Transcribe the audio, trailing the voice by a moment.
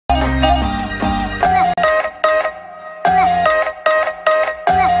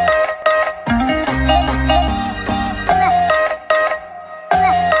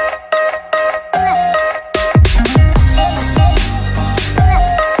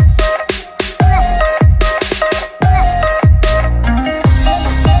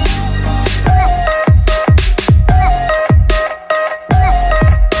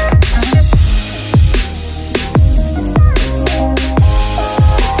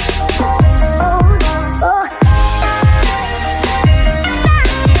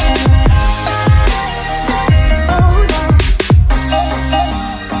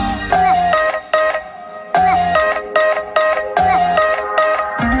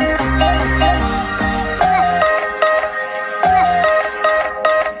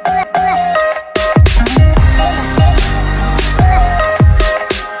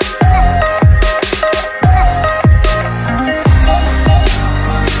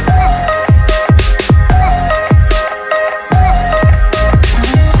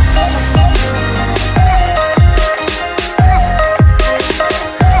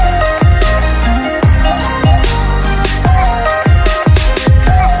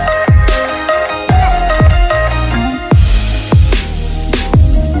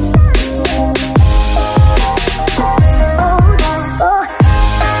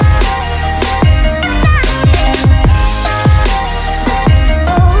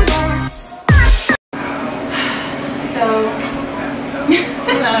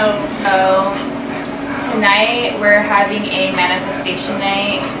tonight we're having a manifestation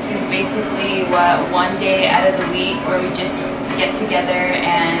night. This is basically one day out of the week where we just get together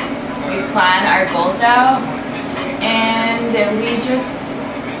and we plan our goals out, and we just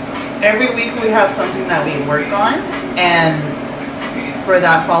every week we have something that we work on, and for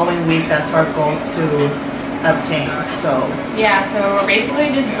that following week that's our goal to obtain. So yeah, so we're basically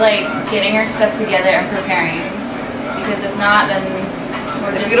just like getting our stuff together and preparing, because if not, then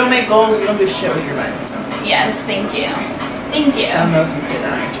if you don't make goals, you don't do shit with your life. Yes, thank you. Thank you. I don't know if you say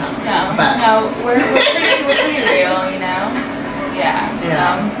that on your channel. No, but no, we're pretty real, you know? Yeah.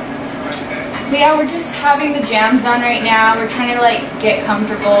 So yeah, we're just having the jams on right now. We're trying to like get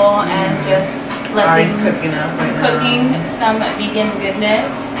comfortable and just Ari's cooking up right now. Cooking some vegan goodness.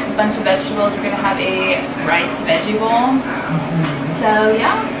 A bunch of vegetables. We're gonna have a rice veggie bowl. So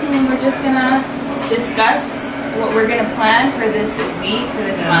yeah, we're just gonna discuss what we're gonna plan for this week, for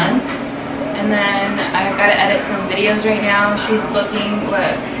this month, and then I gotta edit some videos right now. She's booking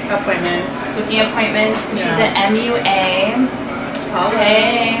appointments because she's an MUA.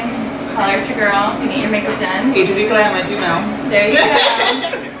 Okay, holler at your girl if you need your makeup done. There you go.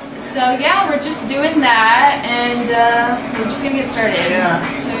 So yeah, we're just doing that, and we're just gonna get started.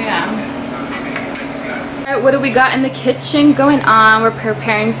 So yeah. Alright, what do we got in the kitchen going on? We're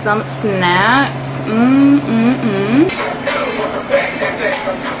preparing some snacks.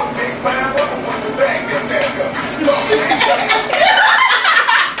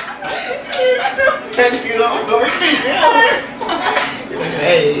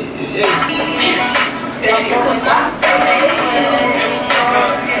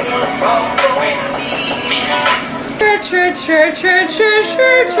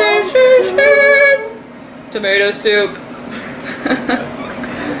 Tomato soup.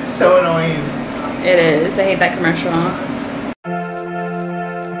 So annoying. It is. I hate that commercial.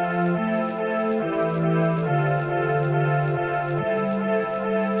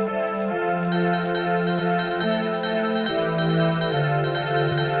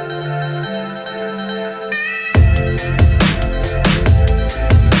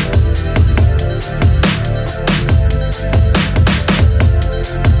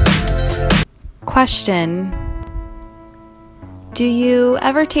 Question: do you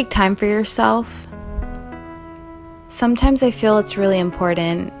ever take time for yourself? Sometimes I feel it's really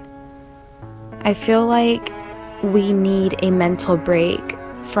important. I feel like we need a mental break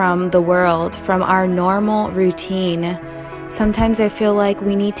from the world, from our normal routine. Sometimes I feel like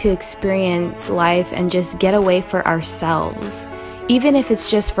we need to experience life and just get away for ourselves, even if it's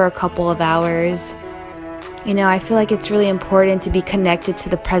just for a couple of hours. You know, I feel like it's really important to be connected to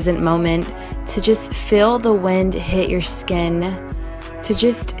the present moment, to just feel the wind hit your skin, to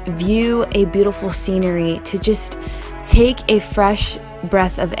just view a beautiful scenery, to just take a fresh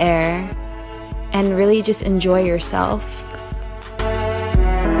breath of air and really just enjoy yourself.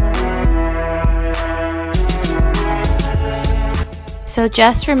 So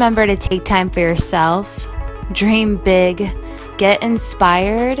just remember to take time for yourself, dream big, get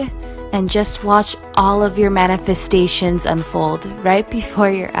inspired, and just watch all of your manifestations unfold right before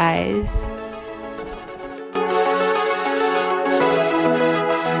your eyes.